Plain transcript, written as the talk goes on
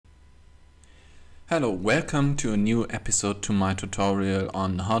Hello, welcome to a new episode to my tutorial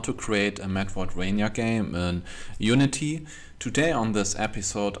on how to create a Metroidvania game in Unity. Today on this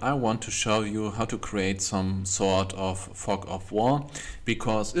episode I want to show you how to create some sort of fog of war,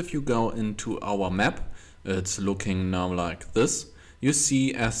 because if you go into our map, it's looking now like this. You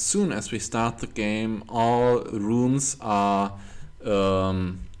see, as soon as we start the game, all rooms are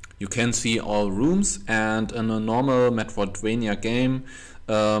you can see all rooms, and in a normal Metroidvania game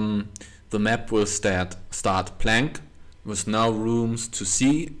the map will start blank with no rooms to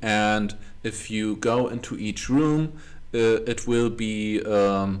see, and if you go into each room it will be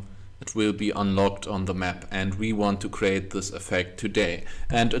unlocked on the map, and we want to create this effect today,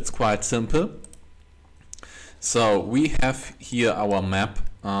 and it's quite simple. So we have here our map.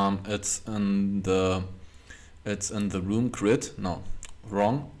 It's in the room grid. No,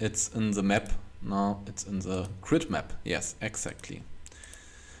 wrong. It's in the map. No, it's in the grid map. Yes, exactly.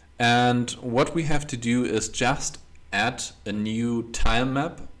 And what we have to do is just add a new tile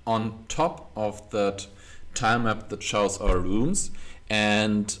map on top of that tile map that shows our rooms.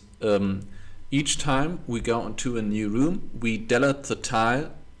 And each time we go into a new room, we delete the tile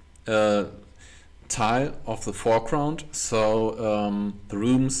of the foreground, so the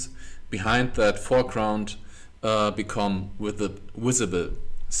rooms behind that foreground become visible.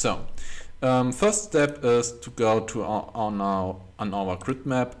 So first step is to go to on our grid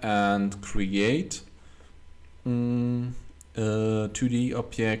map and create a 2D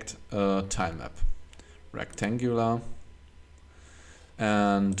object tile map, rectangular,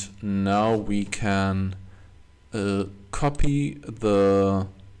 and now we can copy the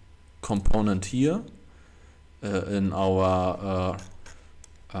component here in our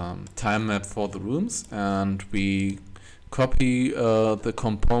tile map for the rooms, and we copy the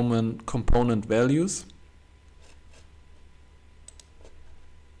component values,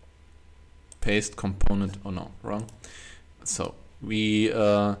 paste component, oh no, wrong. So we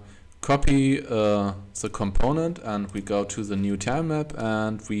copy the component, and we go to the new tile map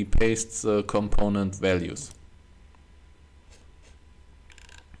and we paste the component values.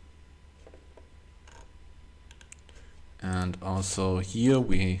 And also here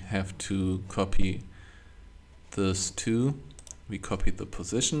we have to copy this too. We copy the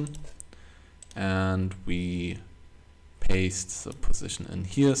position and we paste the position in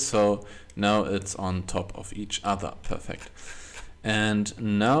here, so now it's on top of each other. Perfect. And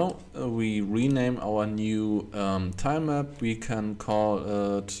now we rename our new tile map. We can call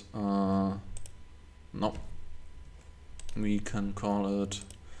it we can call it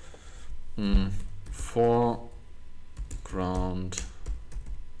foreground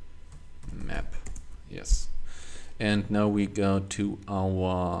map. Yes. And now we go to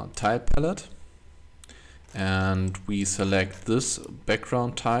our tile palette and we select this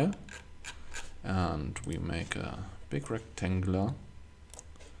background tile and we make a big rectangular.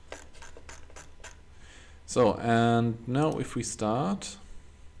 So, and now if we start,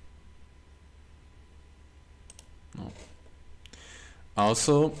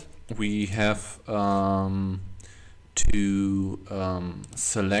 also we have to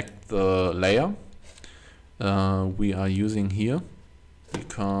select the layer we are using here,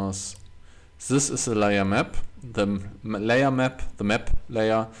 because this is a layer map. The map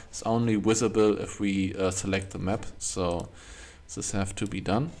layer is only visible if we select the map, so this have to be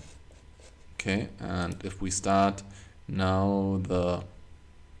done. Okay, and if we start now,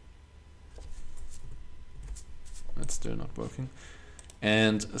 it's still not working.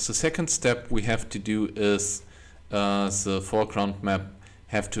 And the second step we have to do is the foreground map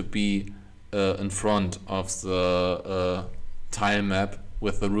have to be in front of the tile map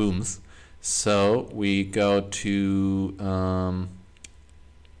with the rooms. So we go to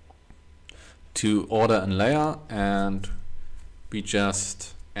order and layer, and we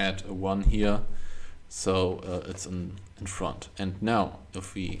just add a 1 here, so it's in front. And now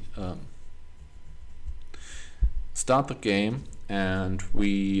if we start the game and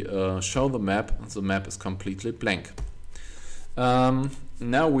we show the map is completely blank.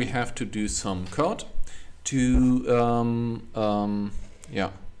 Now we have to do some code to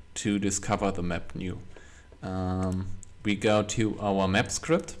to discover the map new. We go to our map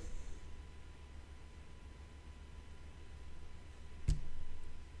script.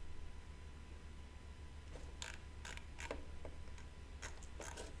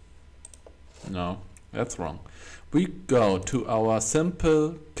 No, that's wrong. We go to our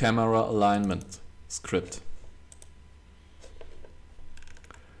simple camera alignment script.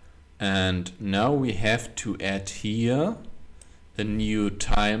 And now we have to add here a new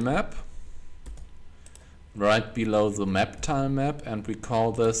tile map right below the map tile map, and we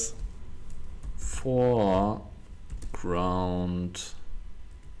call this foreground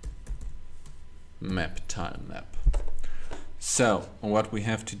map tile map. So what we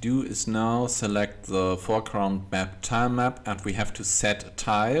have to do is now select the foreground map tile map, and we have to set a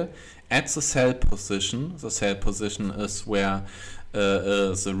tile at the cell position. The cell position is where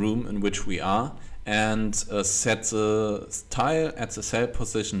the room in which we are, and set the tile at the cell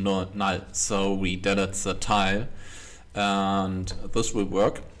position null. So we delete the tile, and this will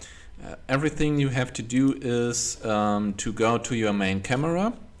work. Everything you have to do is to go to your main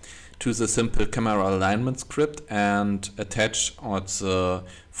camera, to the simple camera alignment script, and attach on the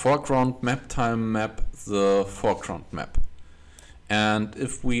foreground map tile map the foreground map. And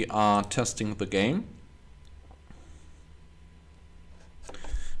if we are testing the game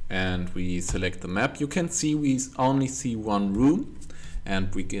and we select the map, you can see we only see one room,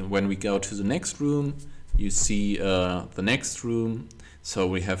 and when we go to the next room, you see the next room. So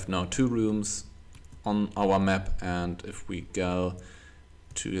we have now two rooms on our map, and if we go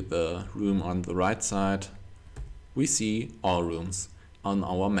to the room on the right side, we see all rooms on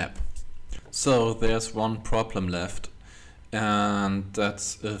our map. So there's one problem left, and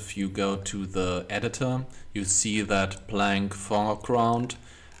that's if you go to the editor, you see that blank foreground,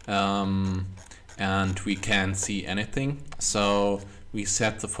 and we can't see anything. So we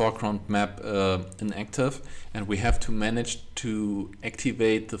set the foreground map inactive, and we have to manage to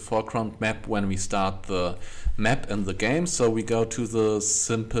activate the foreground map when we start the map in the game. So we go to the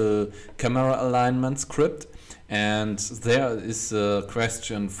simple camera alignment script, and there is a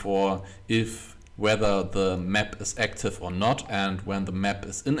question for whether the map is active or not, and when the map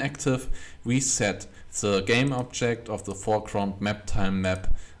is inactive, we set the game object of the foreground map tile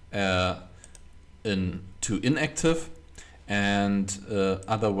map to inactive, and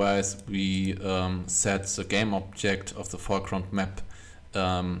otherwise we set the game object of the foreground map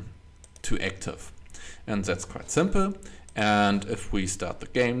to active. And that's quite simple. And if we start the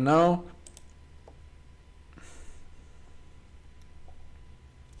game now,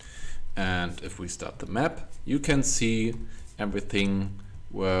 and if we start the map, you can see everything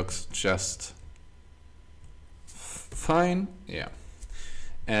works just fine. Yeah.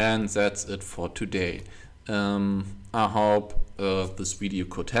 And that's it for today. I hope this video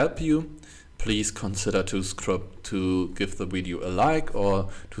could help you. Please consider to give the video a like, or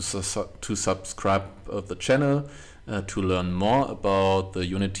to subscribe the channel to learn more about the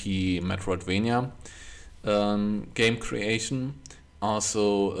Unity Metroidvania game creation.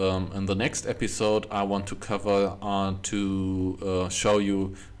 Also, in the next episode, I want to cover to show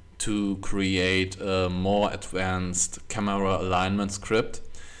you to create a more advanced camera alignment script.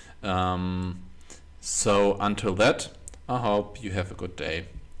 So until that, I hope you have a good day.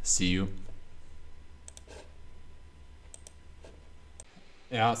 See you.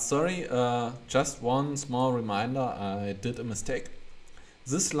 Yeah, sorry, just one small reminder, I did a mistake.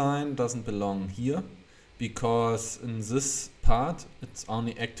 This line doesn't belong here, because in this part it's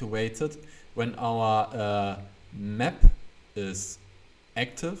only activated when our map is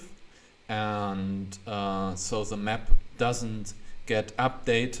active, and so the map doesn't get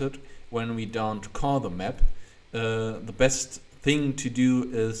updated when we don't call the map. The best thing to do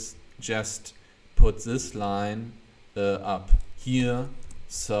is just put this line up here,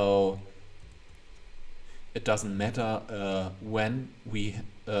 so it doesn't matter when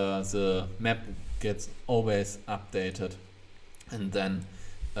the map gets always updated, and then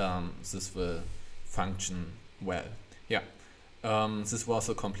this will function well. Yeah, this was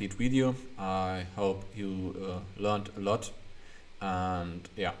a complete video. I hope you learned a lot, and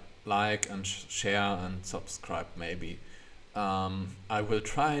yeah, like and share and subscribe maybe. I will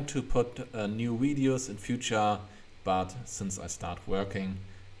try to put new videos in future, but since I start working,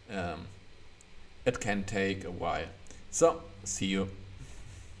 it can take a while. So see you.